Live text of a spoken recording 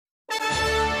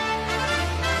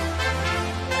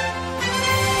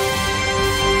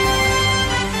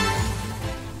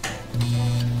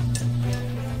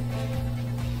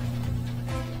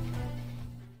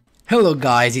Hello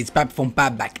guys, it's Pap from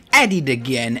Pap back at it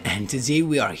again, and today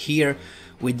we are here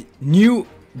with new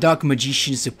Dark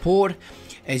Magician support.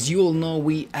 As you all know,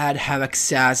 we have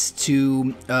access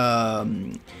to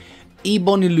EBON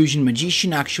Illusion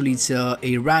Magician. Actually, it's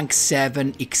a rank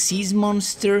 7 XYZ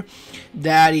monster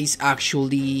that is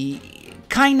actually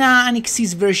kinda an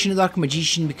XYZ version of Dark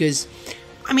Magician, because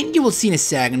I mean, you will see in a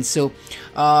second. So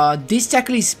this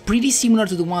tackle is pretty similar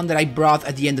to the one that I brought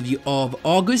at the end of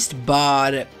August,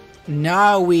 but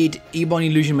now with EBON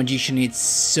Illusion Magician it's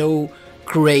so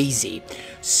crazy.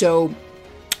 So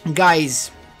guys,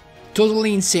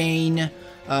 totally insane.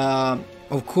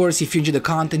 Of course, if you enjoy the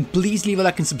content, please leave a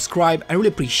like and subscribe. I really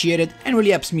appreciate it and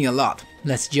really helps me a lot.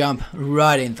 Let's jump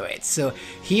right into it. So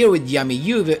here with Yummy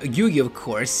Yugioh, of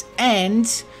course, and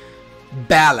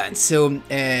balance. So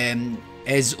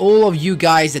as all of you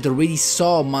guys that already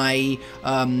saw my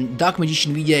Dark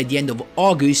Magician video at the end of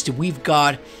August, we've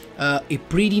got a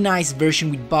pretty nice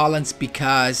version with balance,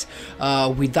 because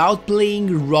without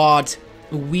playing Rod,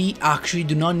 we actually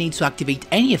do not need to activate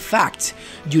any effect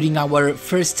during our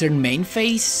first turn main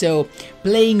phase. So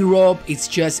playing Rob, it's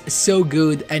just so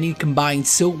good and it combines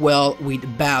so well with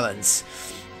balance.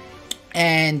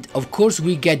 And of course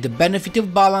we get the benefit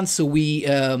of balance, so we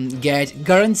get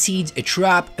guaranteed a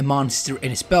trap, a monster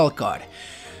and a spell card.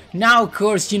 Now, of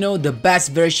course, you know, the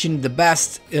best version, the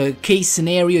best case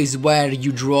scenario is where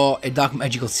you draw a Dark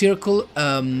Magical Circle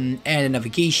and a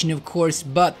navigation, of course,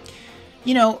 but,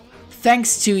 you know,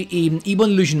 thanks to EBON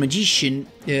Illusion Magician,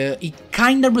 it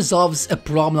kinda resolves a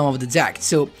problem of the deck.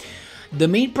 So, the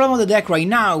main problem of the deck right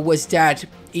now was that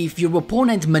if your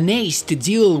opponent managed to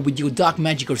deal with your Dark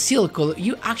Magical Circle,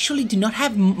 you actually do not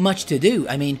have much to do.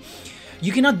 I mean,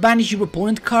 you cannot banish your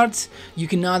opponent cards, you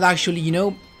cannot actually, you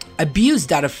know, abuse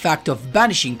that effect of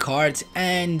banishing cards,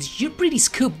 and you're pretty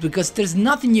scooped because there's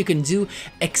nothing you can do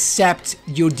except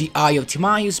your the Eye of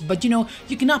Timaeus. But you know,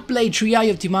 you cannot play 3 Eye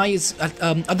of Timaeus,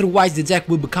 otherwise the deck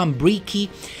will become breaky.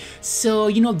 So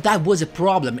you know, that was a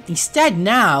problem. Instead,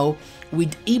 now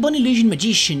with EBON Illusion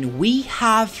Magician we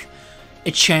have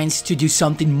a chance to do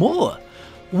something more.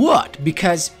 What?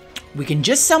 Because we can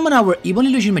just summon our EBON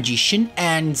Illusion Magician,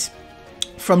 and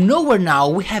from nowhere now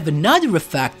we have another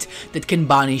effect that can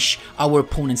banish our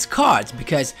opponent's cards.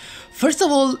 Because first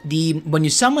of all, when you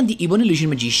summon the EBON Illusion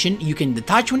Magician, you can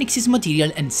detach one XYZ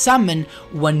material and summon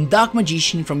one Dark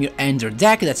Magician from your end or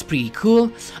deck. That's pretty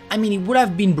cool. I mean, it would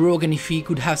have been broken if he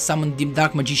could have summoned the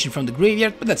Dark Magician from the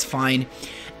graveyard, but that's fine.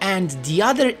 And the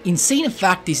other insane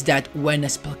effect is that when a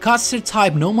spellcaster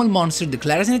type normal monster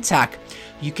declares an attack,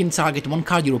 you can target one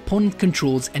card your opponent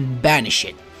controls and banish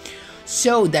it.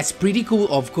 So that's pretty cool.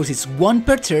 Of course, it's one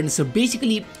per turn. So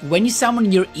basically, when you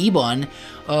summon your EBON,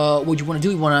 what you want to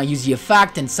do, you want to use the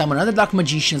effect and summon another Dark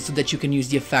Magician so that you can use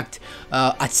the effect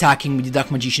attacking with the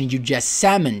Dark Magician you just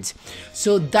summoned.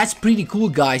 So that's pretty cool,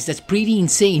 guys. That's pretty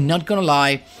insane, not gonna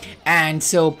lie. And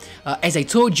so, as I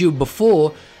told you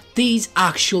before, these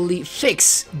actually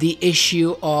fix the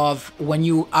issue of when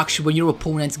your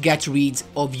opponent gets rid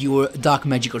of your Dark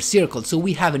Magical Circle. So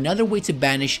we have another way to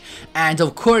banish, and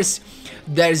of course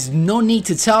there's no need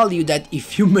to tell you that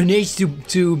if you manage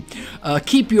to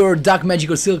keep your Dark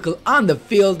Magical Circle on the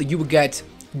field, you will get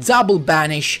double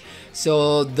banish.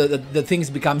 So the things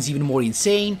becomes even more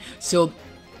insane. So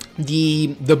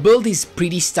the build is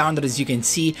pretty standard, as you can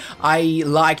see. I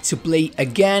like to play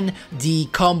again the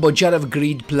combo Jar of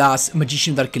Greed plus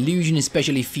Magician Dark Illusion,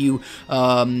 especially if you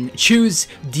choose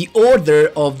the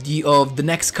order of the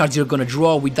next cards you're gonna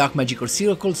draw with Dark Magical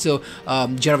Circle. So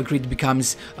Jar of Greed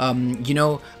becomes you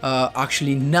know,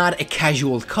 actually not a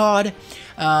casual card.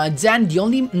 Then the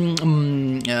only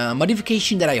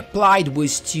modification that I applied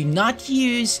was to not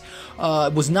use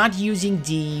using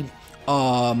the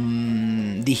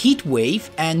Heat Wave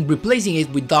and replacing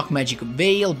it with Dark Magic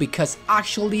Veil, because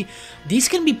actually this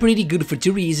can be pretty good for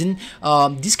two reasons.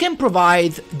 This can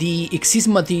provide the XYZ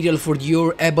material for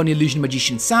your EBON Illusion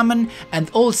Magician summon, and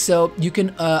also you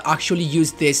can actually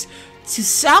use this to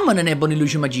summon an EBON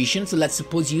Illusion Magician. So let's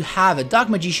suppose you have a Dark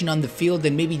Magician on the field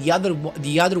and maybe the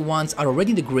other ones are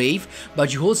already in the grave,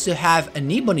 but you also have an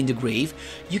EBON in the grave.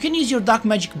 You can use your Dark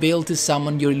Magic Veil to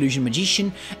summon your Illusion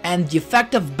Magician, and the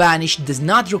effect of Banish does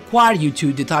not require you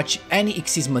to detach any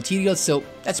XYZ material, so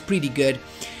that's pretty good.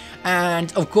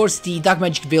 And of course the Dark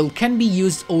Magic Veil can be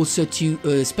used also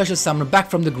to special summon back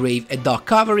from the grave a Dark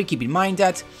Cavalry, keep in mind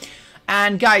that.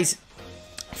 And guys,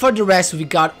 For the rest, we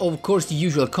got, of course, the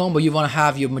usual combo. You want to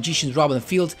have your Magician's Rob on the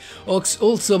field.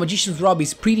 Also, Magician's Rob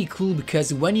is pretty cool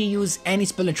because when you use any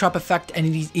spell and trap effect and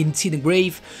it is in the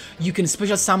grave, you can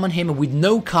special summon him with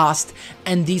no cost,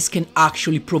 and this can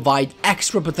actually provide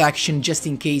extra protection just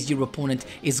in case your opponent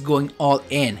is going all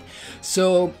in.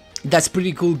 So that's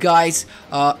pretty cool, guys.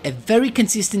 A very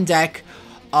consistent deck.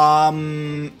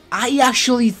 I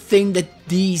actually think that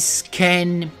these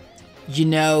can, you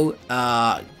know,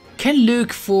 can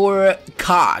look for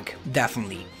Cog,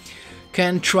 definitely.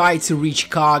 Can try to reach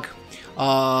Cog.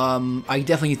 I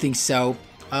definitely think so.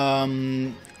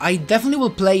 I definitely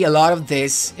will play a lot of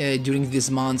this during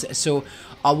this month, so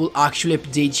I will actually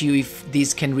update you if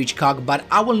this can reach Cog, but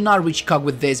I will not reach Cog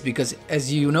with this because,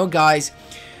 as you know, guys,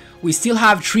 we still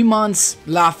have 3 months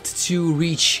left to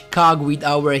reach Cog with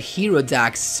our hero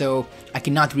decks, so I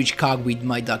cannot reach Cog with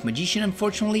my Dark Magician,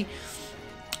 unfortunately.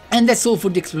 And that's all for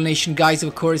the explanation, guys.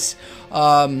 Of course,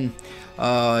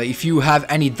 if you have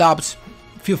any doubts,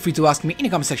 feel free to ask me in the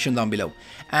comment section down below,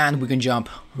 and we can jump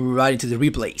right into the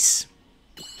replays.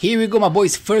 Here we go, my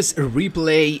boys. First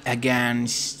replay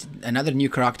against another new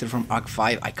character from Arc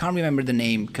 5. I can't remember the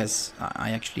name because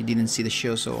I actually didn't see the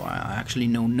show, so I actually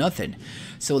know nothing.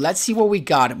 So let's see what we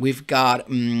got. We've got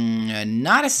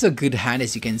not a so good hand,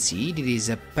 as you can see. It is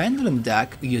a Pendulum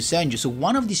deck, yugioh, so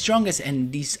one of the strongest,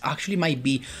 and this actually might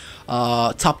be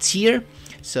top tier.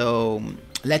 So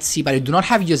let's see, but I do not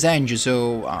have yugioh,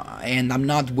 so and I'm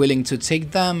not willing to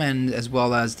take them, and as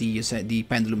well as the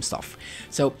pendulum stuff.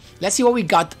 So let's see what we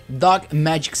got. Dark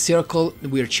Magic Circle,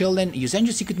 we're chilling.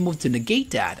 Yugioh secret move to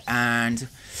negate that, and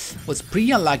was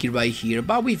pretty unlucky right here.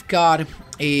 But we've got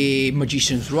a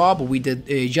Magician's Rob with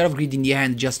a Jar of Greed in the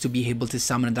hand just to be able to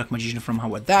summon a Dark Magician from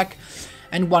our deck,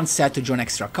 and one set to draw an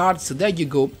extra card. So there you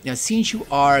go. Since you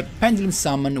are Pendulum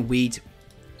Summon with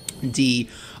the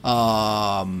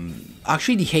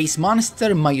actually the haste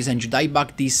monster, my yugioh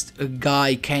dieback, this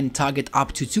guy can target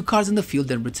up to 2 cards on the field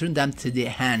and return them to the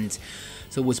hand.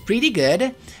 So it was pretty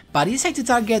good, but he decided to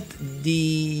target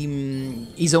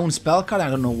his own spell card, I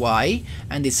don't know why,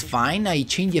 and it's fine. I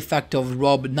changed the effect of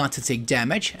Rob not to take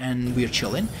damage, and we're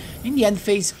chilling. In the end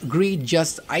phase, Greed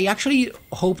I actually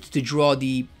hoped to draw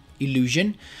the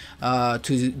illusion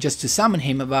just to summon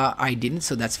him, but I didn't,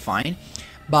 so that's fine.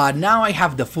 But now I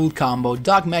have the full combo,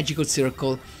 Dark Magical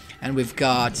Circle, and we've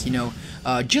got, you know,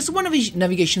 just one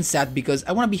navigation set because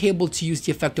I want to be able to use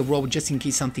the effect of Rob just in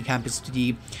case something happens to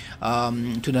the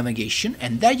navigation.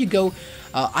 And there you go.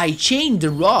 I chained the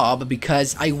Rob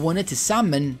because I wanted to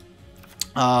summon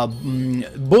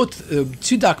both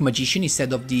 2 Dark Magician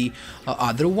instead of the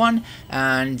other one,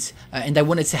 and I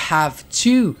wanted to have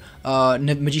 2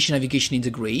 Magician Navigation in the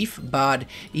grave, but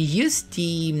he used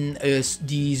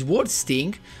the Sword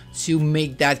Sting to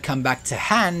make that come back to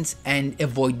hand and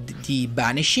avoid the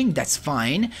banishing. That's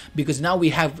fine, because now we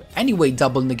have anyway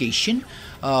double negation.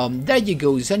 There you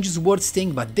go, Yugioh's Sword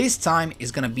Sting, but this time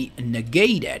is gonna be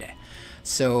negated.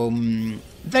 So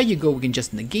there you go, we can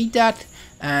just negate that.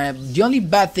 The only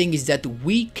bad thing is that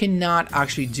we cannot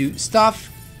actually do stuff,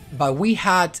 but we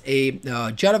had a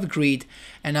Jar of Greed,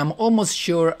 and I'm almost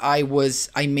sure I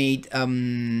made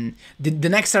the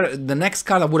next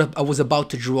card I was about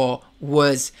to draw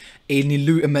was a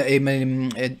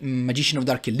Magician of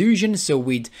Dark Illusion. So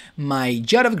with my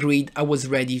Jar of Greed, I was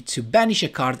ready to banish a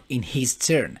card in his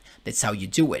turn. That's how you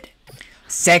do it.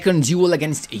 Second duel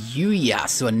against yugioh,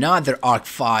 so another Arc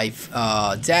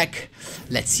 5 deck.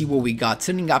 Let's see what we got.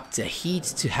 Turning up the heat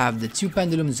to have the 2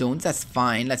 Pendulum Zones, that's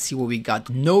fine. Let's see what we got.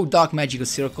 No Dark Magical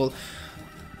Circle.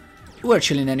 We're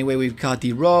chilling anyway. We've got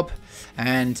the Rob,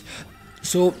 and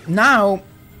so now,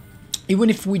 even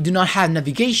if we do not have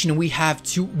navigation, we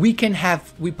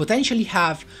potentially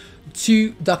have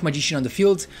 2 Dark Magician on the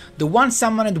field. The one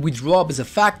summoned with Rob is a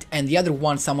fact, and the other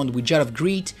one summoned with Jar of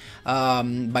Greed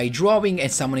by drawing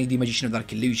and summoning the Magician of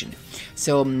Dark Illusion.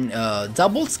 So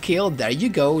double skill, there you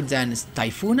go. Then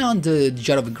Typhoon on the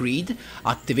Jar of Greed,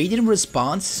 activated in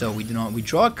response. So we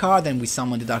draw a card and we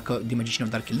summon the Magician of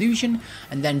Dark Illusion,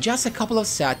 and then just a couple of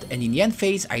set. And in the end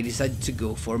phase, I decided to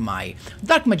go for my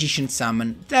Dark Magician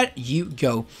summon. There you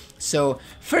go. So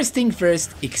first thing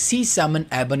first, XYZ summon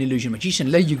EBON Illusion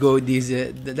Magician. There you go.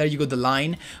 There you go, the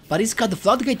line. But it's got the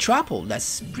Floodgate Trample.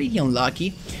 That's pretty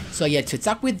unlucky. So yeah, to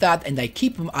attack with that, and I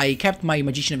kept my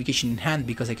Magician Navigation in hand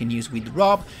because I can use with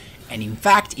Rob. And in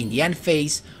fact, in the end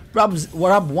phase,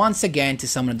 Rob once again to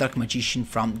summon a Dark Magician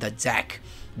from the deck.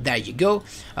 There you go.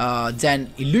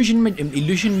 Then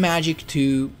Illusion Magic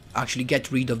to actually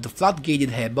get rid of the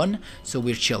Floodgated EBON. So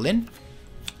we're chilling.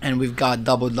 and we've got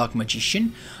double Dark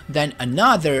Magician, then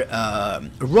another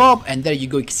Rob, and there you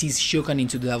go, sees Shokan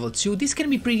into the level 2. This can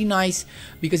be pretty nice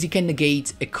because you can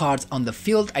negate a card on the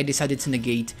field. I decided to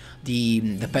negate the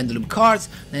Pendulum cards,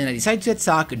 then I decided to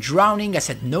attack Drowning. I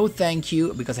said no thank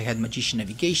you because I had Magician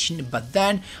Navigation, but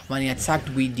then when he attacked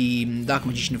with the Dark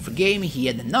Magician for game, he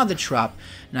had another trap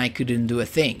and I couldn't do a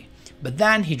thing. But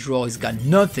then he draws, got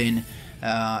nothing.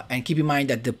 And keep in mind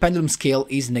that the pendulum scale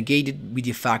is negated with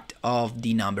the effect of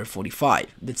the number 45.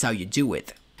 That's how you do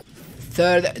it.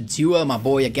 Third duel, my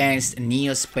boy, against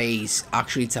Neospace.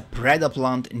 Actually, it's a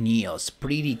Predaplant Neos.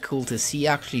 Pretty cool to see,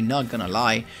 actually, not gonna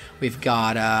lie. We've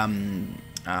got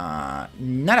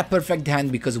not a perfect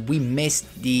hand because we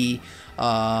missed the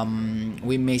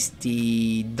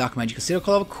Dark Magical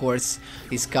Circle, of course.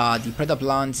 It's got the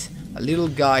Predaplant, a little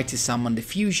guy to summon the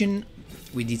fusion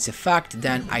with its effect.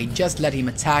 Then I just let him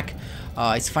attack.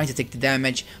 It's fine to take the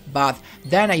damage, but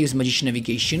then I use Magician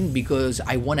Navigation because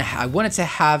I wanted to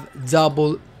have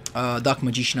double Dark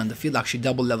Magician on the field, actually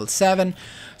double level 7,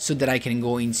 so that I can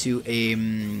go into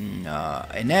an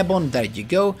EBON. There you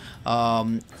go.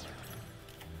 And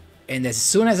as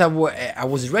soon as I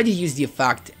was ready to use the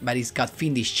effect, but he's got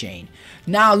Fiendish Chain.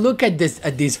 Now look at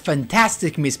this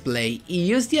fantastic misplay. He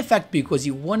used the effect because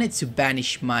he wanted to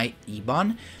banish my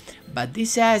EBON, but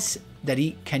this says that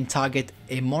he can target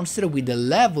a monster with a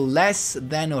level less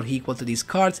than or equal to these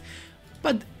cards,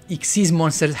 but Xyz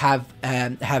monsters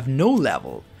have no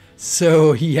level,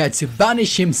 so he had to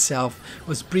banish himself. It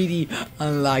was pretty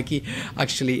unlucky,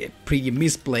 actually, a pretty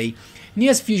misplay.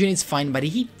 Neo's fusion is fine, but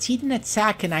he didn't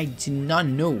attack, and I do not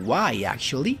know why,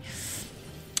 actually.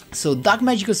 So Dark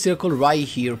Magical Circle right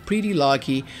here, pretty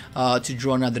lucky to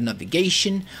draw another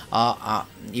navigation,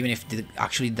 even if the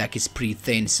deck is pretty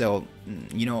thin, so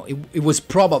you know it was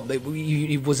probable,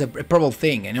 it was a probable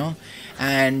thing, you know.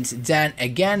 And then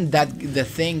again the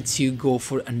thing to go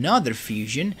for another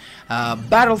fusion,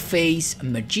 Battle Phase,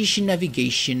 Magician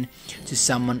Navigation to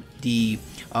summon the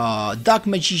Dark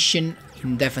Magician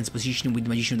in defense position with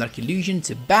Magician Dark Illusion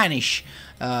to banish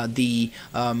the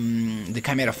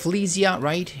Chimera Flesia,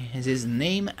 right, is his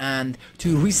name, and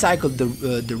to recycle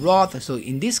the Rod. So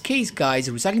in this case, guys,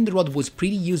 recycling the Rod was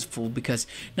pretty useful because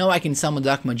now I can summon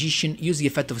Dark Magician, use the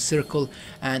effect of Circle,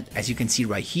 and as you can see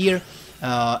right here,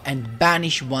 and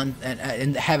banish one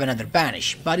and have another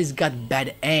banish, but it's got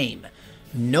bad aim.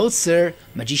 No sir,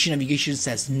 Magician Navigation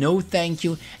says no thank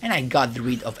you, and I got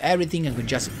rid of everything. I could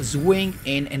just swing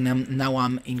in, and now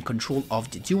I'm in control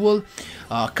of the duel.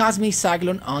 Cosmic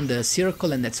Cyclone on the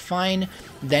circle, and that's fine.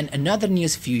 Then another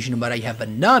Neos fusion, but I have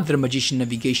another Magician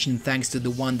Navigation thanks to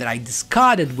the one that I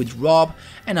discarded with Rob,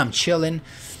 and I'm chilling.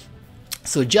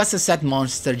 So just a set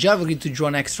monster, just agreed to draw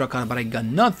an extra card, but I got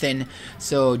nothing.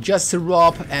 So just a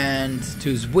Rob and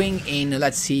to swing in.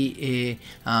 Let's see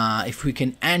if we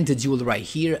can end the duel right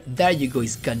here. There you go,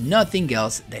 he's got nothing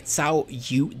else. That's how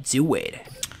you do it.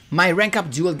 My rank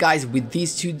up duel, guys, with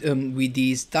these two, with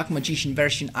this Dark Magician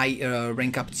version, I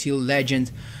rank up till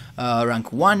Legend.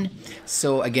 Rank 1,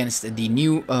 so against the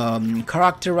new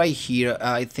character right here.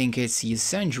 I think it's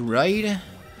Yasenju, right?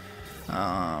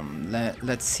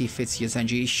 Let's see if it's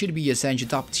Yasenju. It should be Yasenju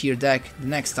top tier deck, the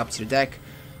next top tier deck.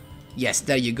 Yes,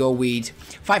 there you go, with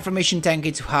 5 formation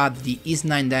tank to have the East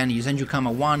 9, then Yasenju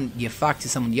Kama 1, the effect to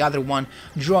summon the other one,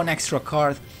 draw an extra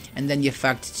card, and then the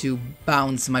effect to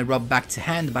bounce my Rob back to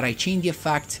hand, but I changed the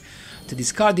effect to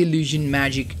discard Illusion,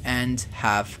 Magic, and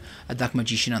have a Dark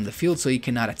Magician on the field, so he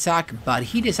cannot attack, but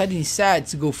he decided instead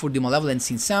to go for the Malevolence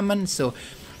in Summon, so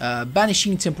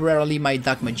banishing temporarily my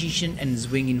Dark Magician and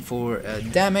swinging for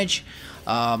damage.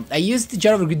 I used the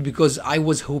Jar of Greed because I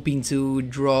was hoping to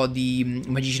draw the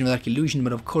Magician of Dark Illusion,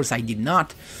 but of course I did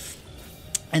not.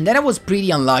 And then I was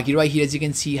pretty unlucky. Right here, as you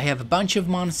can see, I have a bunch of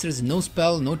monsters, no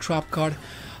spell, no trap card.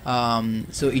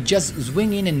 So it just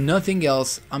swing in and nothing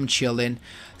else. I'm chilling.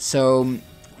 So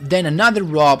then another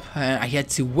Rob, I had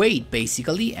to wait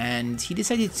basically, and he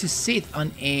decided to sit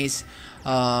on his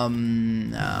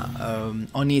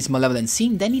Malevolent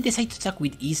Scene. Then he decided to attack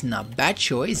with Isna. Bad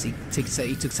choice. He took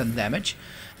some damage,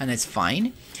 and it's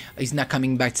fine. He's not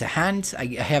coming back to hand. I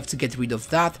have to get rid of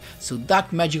that. So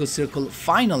Dark Magical Circle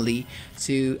finally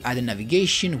to add a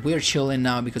navigation. We're chilling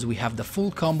now because we have the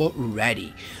full combo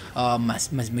ready.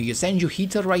 Yasenju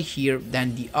Hitter right here.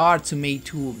 Then the R to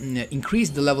increase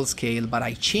the level scale, but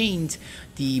I changed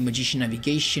the Magician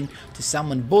Navigation to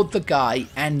summon both the guy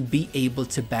and be able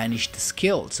to banish the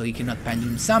skill, so he cannot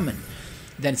Pendulum Summon.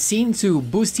 Then Scene to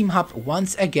boost him up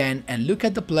once again, and look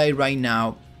at the play right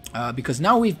now. Because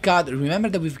now we've got, remember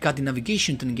that we've got the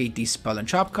navigation to negate this spell and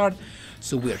trap card,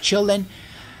 so we're chilling.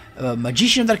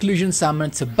 Magician Dark Illusion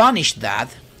Summon to banish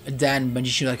that, then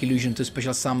Magician Dark Illusion to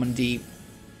special summon the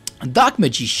Dark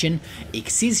Magician,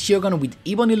 XYZ Shogun with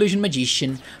EBON Illusion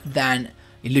Magician, then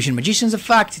Illusion Magician's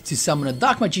effect to summon a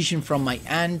Dark Magician from my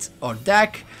hand or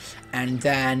deck, and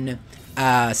then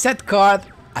set card,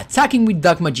 attacking with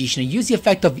Dark Magician, use the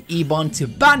effect of EBON to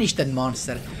banish that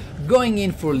monster, going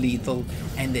in for lethal,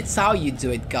 and that's how you do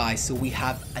it, guys. So we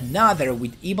have another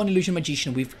with EBON Illusion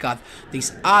Magician, we've got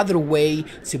this other way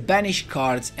to banish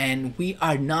cards, and we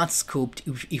are not scoped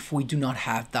if we do not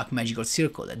have Dark Magical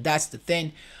Circle. That's the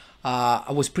thing.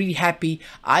 I was pretty happy.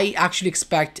 I actually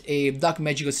expect a Dark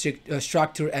Magical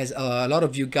structure, as a lot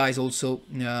of you guys also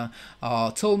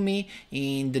told me,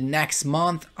 in the next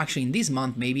month, actually in this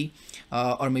month maybe,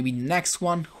 or maybe the next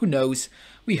one, who knows.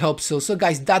 We hope so. So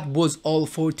guys, that was all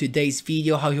for today's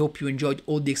video. I hope you enjoyed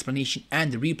all the explanation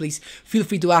and the replays. Feel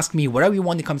free to ask me whatever you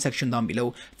want in the comment section down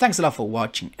below. Thanks a lot for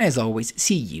watching, and as always,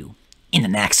 see you in the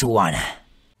next one.